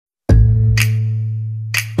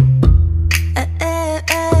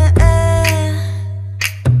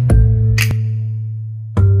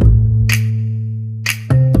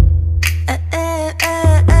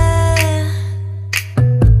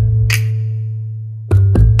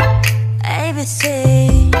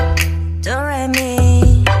ABC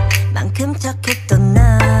도레미 만큼 착했던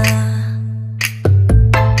나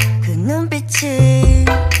그 눈빛이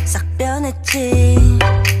싹 변했지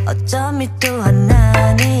어쩜 이 또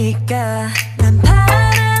하나니까 난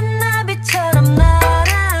파란 나비처럼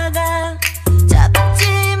날아가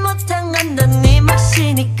잡지 못한 건 넌 네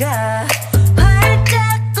몫이니까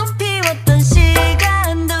활짝 꽃피웠던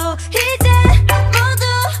시간도 이제 모두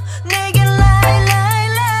내게 lie lie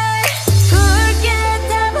lie 붉게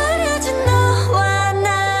다 버려진 너와 나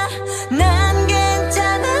난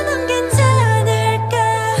괜찮아 넌 괜찮을까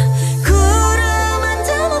구름 한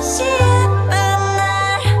점 없이 예쁜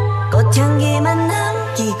날 꽃향기만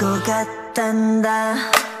남기고 갔단다